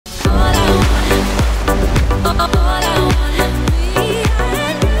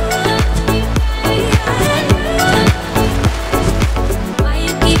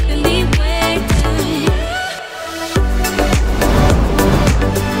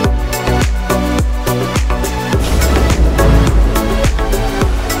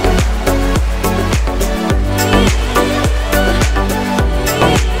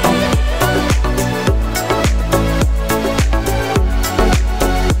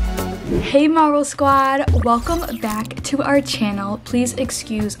Hey Marvel Squad, welcome back to our channel. Please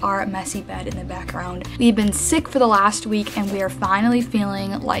excuse our messy bed in the background. We've been sick for the last week and we are finally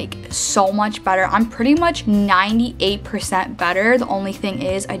feeling like so much better. I'm pretty much 98% better. The only thing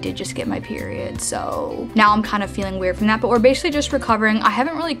is I did just get my period, so now I'm kind of feeling weird from that, but we're basically just recovering. I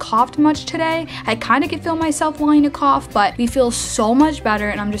haven't really coughed much today. I kind of can feel myself wanting to cough, but we feel so much better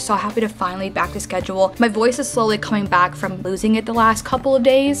and I'm just so happy to finally be back to schedule. My voice is slowly coming back from losing it the last couple of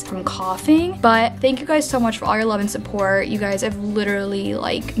days from coughing, but thank you guys so much for all your love and support. You guys have literally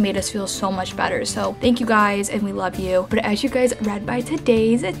like made us feel so much better, so thank you guys and we love you. But as you guys read by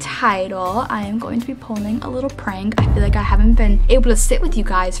today's title, I am going to be pulling a little prank. I feel like I haven't been able to sit with you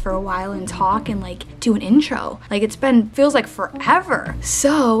guys for a while and talk and like do an intro. Like feels like forever.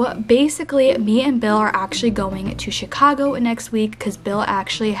 So basically me and Bill are actually going to Chicago next week because Bill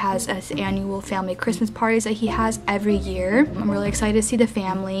actually has his annual family Christmas parties that he has every year. I'm really excited to see the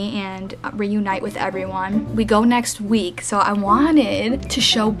family and reunite with everyone. We go next week, so I wanted to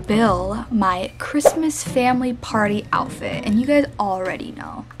show Bill my Christmas family party outfit, and you guys already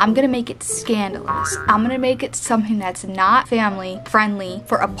know I'm gonna make it scandalous. I'm gonna make it something that's not family friendly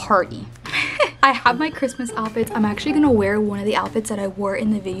for a party. I have my Christmas outfits. I'm actually gonna wear one of the outfits that I wore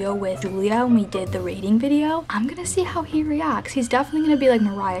in the video with Julia when we did the rating video. I'm gonna see how he reacts. He's definitely gonna be like,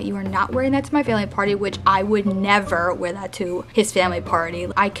 Mariah, you are not wearing that to my family party, which I would never wear that to his family party.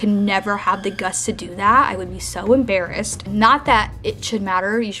 I can never have the guts to do that. I would be so embarrassed. Not that it should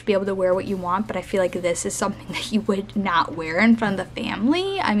matter. You should be able to wear what you want, but I feel like this is something that you would not wear in front of the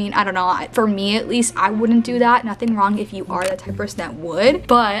family. I mean, I don't know. For me, at least, I wouldn't do that. Nothing wrong if you are the type of person that would,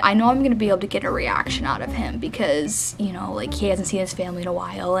 but I know I'm gonna be able to get a reaction out of him because, you know, like he hasn't seen his family in a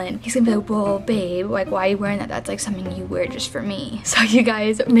while and he's gonna be like, well, babe, like why are you wearing that? That's like something you wear just for me. So you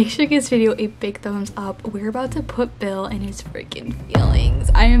guys, make sure to give this video a big thumbs up. We're about to put Bill in his freaking feelings.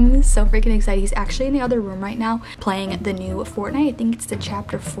 I am so freaking excited. He's actually in the other room right now playing the new Fortnite. I think it's the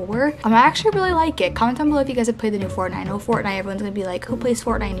chapter 4. I actually really like it. Comment down below if you guys have played the new Fortnite. I know Fortnite, everyone's gonna be like, who plays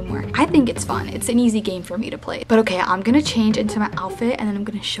Fortnite anymore? I think it's fun. It's an easy game for me to play. But okay, I'm gonna change into my outfit and then I'm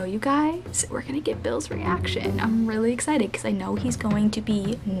gonna show you guys. We're gonna get Bill's reaction. I'm really excited because I know he's going to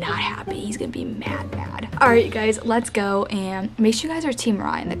be not happy. He's gonna be mad. All right, you guys, let's go and make sure you guys are Team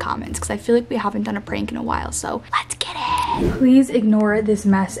Mariah in the comments because I feel like we haven't done a prank in a while, so let's get it. Please ignore this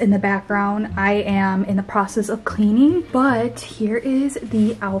mess in the background. I am in the process of cleaning, but here is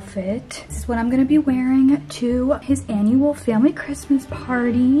the outfit. This is what I'm gonna be wearing to his annual family Christmas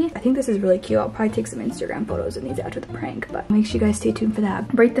party. I think this is really cute. I'll probably take some Instagram photos in these after the prank, but make sure you guys stay tuned for that.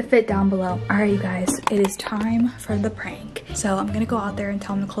 Rate the fit down below. All right, you guys, it is time for the prank. So I'm gonna go out there and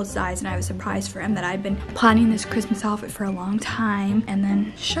tell him to close his eyes, and I have a surprise for him that I've been planning this Christmas outfit for a long time, and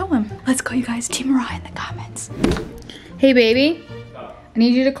then show him. Let's go, you guys. Team Mariah in the comments. Hey, baby. I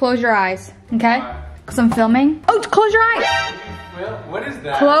need you to close your eyes, okay? Because I'm filming. Oh, close your eyes. Well, what is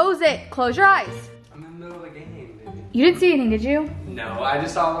that? Close it. Close your eyes. I'm in the middle of a game, baby. You didn't see anything, did you? No, I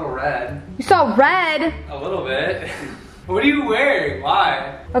just saw a little red. You saw red? A little bit. What are you wearing?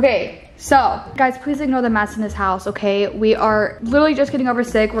 Why? Okay, so guys, please ignore the mess in this house, okay? We are literally just getting over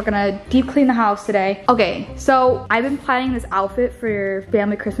sick. We're gonna deep clean the house today. Okay, so I've been planning this outfit for your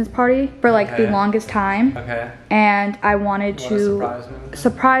family Christmas party for like the longest time. Okay. And I wanted to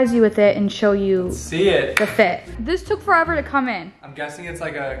surprise you with it and show you the fit. This took forever to come in. I'm guessing it's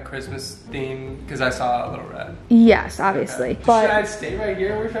like a Christmas theme because I saw a little red. Yes, obviously. Okay. But should I stay right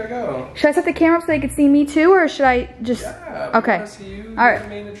here? Where should I go? Should I set the camera up so they can see me too, or should I just? Yeah, okay. I want to see you. All right. The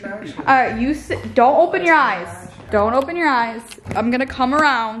main attraction. All right, you sit. Don't open your eyes. Don't open your eyes. I'm gonna come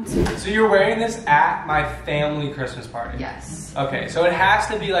around. So you're wearing this at my family Christmas party? Yes. Okay, so it has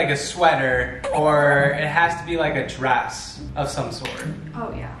to be like a sweater or it has to be like a dress of some sort.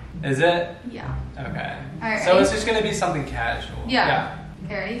 Oh yeah. Is it? Yeah. Okay. All right, so it's just gonna be something casual. Yeah.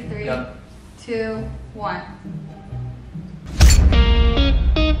 Okay, ready? 3, 2, 1.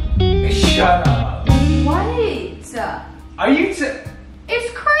 Shut up. What? Are you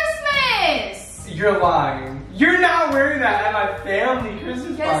It's Christmas! You're lying. You're not wearing that at my family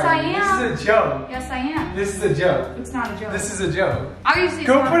Christmas party. Yes, I am. This is a joke. Yes, I am. This is a joke. It's not a joke. This is a joke. Obviously,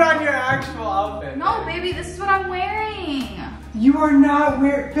 Go put on your actual outfit. No, baby, this is what I'm wearing. You are not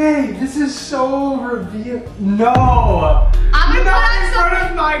wearing, babe, this is so revealing. No. I'm not in front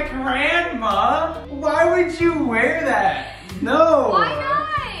of my grandma. Why would you wear that? No. Why not?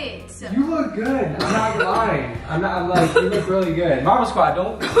 You look good. I'm not lying. I'm like, you look really good. Marvel Squad,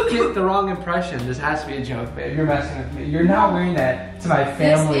 don't get the wrong impression. This has to be a joke, babe. You're messing with me. You're not wearing that to my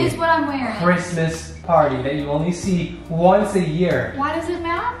family. This is what I'm wearing. Christmas party that you only see once a year. Why does it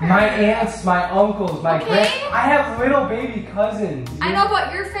matter? My aunts, my uncles, my Okay. I have little baby cousins. I know,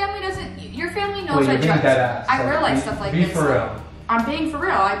 but your family doesn't. Your family knows Wait, I you're being judge. dead ass. I So realize stuff like be this. for real. I'm being for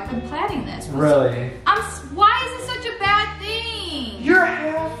real. I've been planning this. Really? Why is it such a bad thing? You're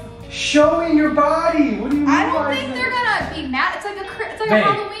half showing your body. What do you mean? I don't think they're gonna be mad. It's like a Babe,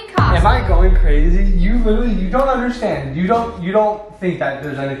 Halloween costume. am I going crazy? You don't understand. You don't think that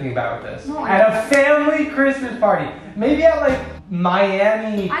there's anything bad with this. No, at a family Christmas party, maybe at like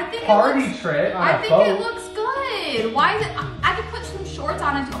Miami party trip on a boat. I think it looks good. Why is it? I could put some shorts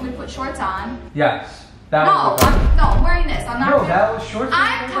on if you want me to put shorts on. Yes. I'm wearing this. I'm not. No, that was shorts.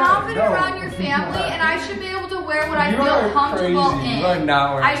 I'm confident around your family, and I should be able to wear what I feel comfortable in. You are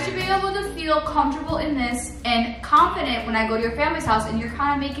not wearing I should be able to feel comfortable in this and confident when I go to your family's house, and you're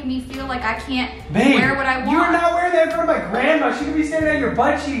kind of making me feel like I can't wear what I want. You're not wearing that in front of my grandma. She could be staring at your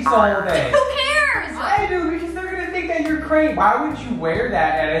butt cheeks all day. Who cares? I do, because they're gonna think that you're crazy. Why would you wear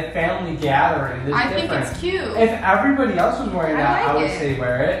that at a family gathering? I think it's cute. If everybody else was wearing that, I would it. say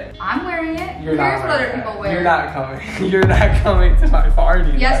wear it. I'm wearing it. You're Who cares not what wearing other that. people wear? You're not coming. You're not coming to my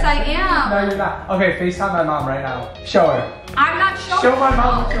party. Yes, I am. No, you're not. Okay, FaceTime my mom right now. Show her. I'm not showing. Show my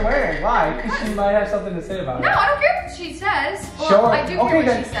mom what you're wearing. Why? Because she might have something to say about it. No, I don't care what she says. Well, Show her. I do care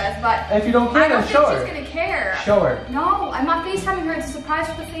what she says, but if you don't care, I don't then show think her. she's gonna care. Show her. No, I'm not FaceTiming her. It's a surprise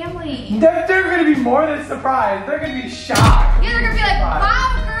for the family. They're gonna be more than surprised. They're gonna be shocked. Yeah, they're gonna be like,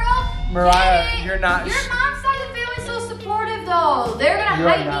 wow, girl. Mariah, get it. you're not. Your mom's side of the family's so supportive, though. They're gonna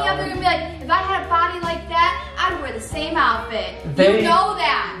hype me up. They're gonna be like, if I had a body like that, I'd wear the same outfit. You know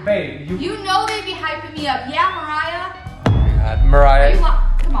that. Babe, you know they'd be hyping me up. Yeah, Mariah. Oh my God, Mariah.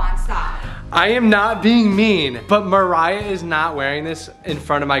 Come on, stop. I am not being mean, but Mariah is not wearing this in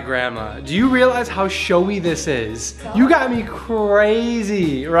front of my grandma. Do you realize how showy this is? You got me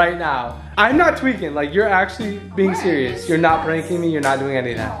crazy right now. I'm not tweaking, like you're actually being serious. You're not pranking me, you're not doing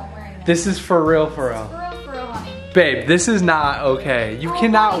any of that. This is for real, for real. For real, honey. Babe, this is not okay. You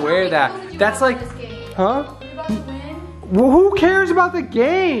cannot wear that. That's like, huh? You're about to win. Well, who cares about the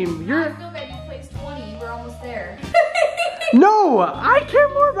game? I feel bad you placed 20. We're almost there. No, I care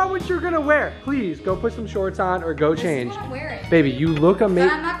more about what you're gonna wear. Please, go put some shorts on or go change. This is what I'm wearing. Baby, you look amazing.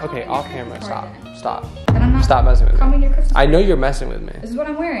 I'm Okay, not off coming camera, to stop. Christmas Stop. Then I'm not Stop messing with coming me. to Christmas I know party. you're messing with me. This is what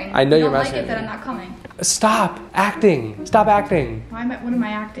I'm wearing. I know you're don't messing like it with that me. I'm not coming. Stop acting. Stop acting. What am I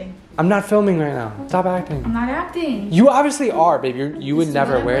acting? I'm not filming right now. Stop acting. I'm not acting. You obviously are, baby. You would This is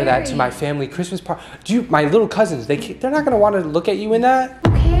never what I'm wear that to wearing. my family Christmas party. My little cousins, they're not gonna want to look at you in that.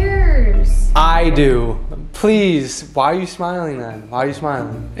 Who cares? I do. Please. Why are you smiling then? Why are you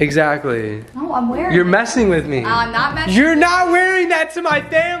smiling? Exactly. No, I'm wearing You're it. messing with me. I'm not messing You're not wearing that to my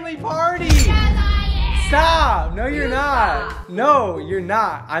family party. Yes, I am. Stop. No, you're You not. stop. No, you're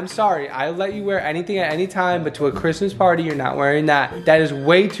not. I'm sorry. I'll let you wear anything at any time, but to a Christmas party, you're not wearing that. That is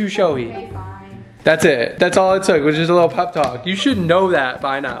way too showy. Okay, fine. That's it. That's all it took, was just a little pep talk. You should know that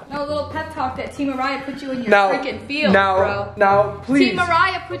by now. No, a little pep talk that Team Mariah put you in your freaking feels, bro. Now, please. Team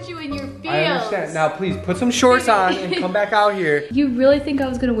Mariah put you in your feels. I understand. Now, please, put some shorts on and come back out here. You really think I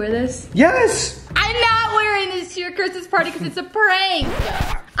was gonna wear this? Yes! I'm not wearing this to your Christmas party because it's a prank.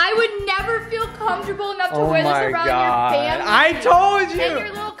 I would never feel comfortable enough to wear this around your family. I told you. And your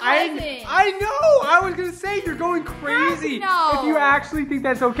little cousin. I know. I was gonna say you're going crazy. Heck no. If you actually think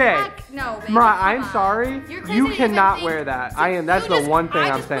that's okay. Heck no, baby. Mariah, come I'm on. sorry. You're crazy You to even cannot think- wear that. See, That's the one thing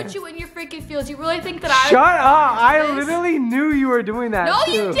I'm saying. I just put you in your freaking feels. You really think that I? Shut up. I this? literally knew you were doing that No,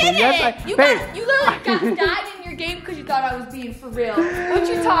 too. you didn't. Yes, you babe, literally got died in your game because you thought I was being for real. What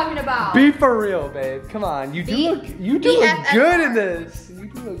you talking about? Be for real, babe. Come on. You do look BFFR. good in this. You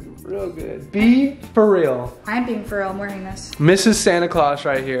do look real good. Be for real. I'm being for real. I'm wearing this. Mrs. Santa Claus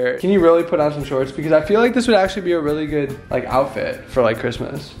right here. Can you really put on some shorts? Because I feel like this would actually be a really good like outfit for like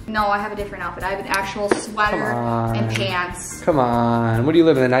Christmas. No, I have a different outfit. I have an actual sweater and pants. Come on. What do you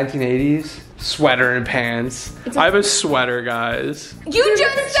live in the 1980s? Sweater and pants. I have a sweater, guys. You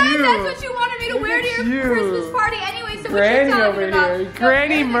just said you. that's what you wanted me to wear to your you. Christmas party anyway. So Granny what you over talking about? here. No,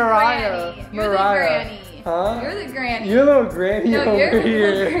 Granny you're the Mariah. granny. You're Mariah. the granny. Huh? You're the granny. You're a little granny No, over you're the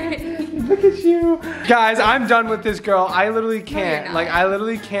here. little granny. Look at you. Guys, I'm done with this girl. I literally can't. not. Like, I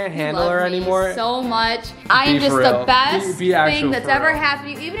literally can't handle Love her me anymore. so much. I am Be just for the real. best Be actual thing that's for ever real.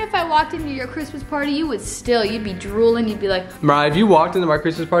 happened to you. Even if I walked into your Christmas party, you'd be drooling. You'd be like, Mariah, if you walked into my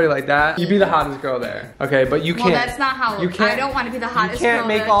Christmas party like that, you'd be the hottest girl there. Okay, but you can't. well, that's not how. You can't. I don't want to be the You hottest can't girl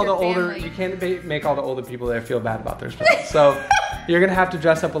make there, all your the older. family. You can't make all the older people there feel bad about their spouse. So You're gonna have to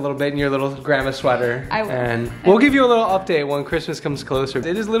dress up a little bit in your little grandma sweater. I will. And we'll give you a little update when Christmas comes closer.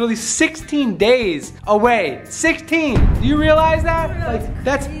 It is literally 16 days away. 16! Do you realize that? Like,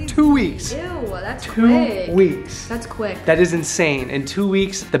 that's 2 weeks. Ew, that's quick. 2 weeks. That's quick. That is insane. In 2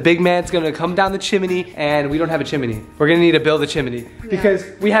 weeks, the big man's gonna come down the chimney, and we don't have a chimney. We're gonna need to build a chimney because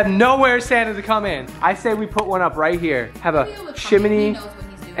we have nowhere Santa to come in. I say we put one up right here. Have a chimney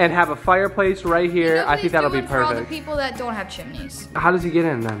and have a fireplace right here. I think that'll be for all the perfect. people that don't have chimneys. How does he get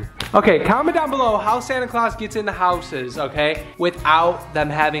in then? Okay, comment down below how Santa Claus gets into houses, okay, without them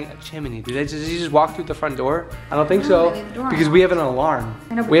having a chimney. Does he just walk through the front door? I don't think so, because we have an alarm.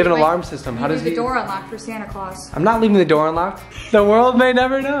 We have an alarm system. How does he? Leave the door unlocked for Santa Claus. I'm not leaving the door unlocked. The world may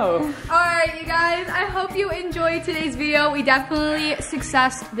never know. All right, you guys, I hope you enjoyed today's video. We definitely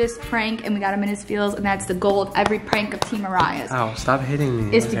successed this prank, and we got him in his feels, and that's the goal of every prank of Team Mariah's. Oh, stop hitting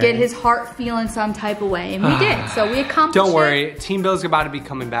me. Is to get his heart feeling some type of way, and we did, so we accomplished Don't worry, Team Bill's about to be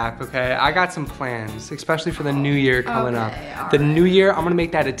coming back, okay? I got some plans, especially for the new year coming up. The new year, I'm gonna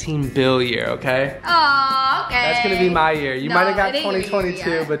make that a Team Bill year, okay? Oh, okay. That's gonna be my year. You might have got it ain't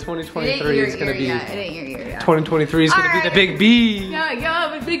 2022, but 2023 is gonna be. It ain't your year, 2023 is gonna be the big B.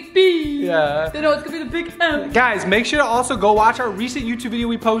 Yeah, the big B. Yeah. No, it's gonna be the big M. Guys, make sure to also go watch our recent YouTube video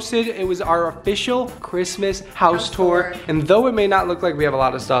we posted. It was our official Christmas house tour. And though it may not look like we have a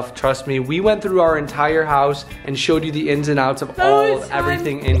lot of stuff, trust me, we went through our entire house and showed you the ins and outs of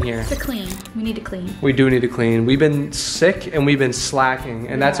everything in here. To clean. We need to clean. We do need to clean. We've been sick and we've been slacking,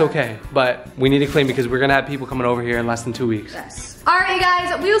 and that's okay. But we need to clean because we're gonna have people coming over here in less than 2 weeks. Yes. All right, you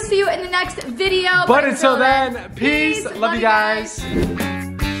guys, we'll see you in the next video. But until then, peace. Love you guys.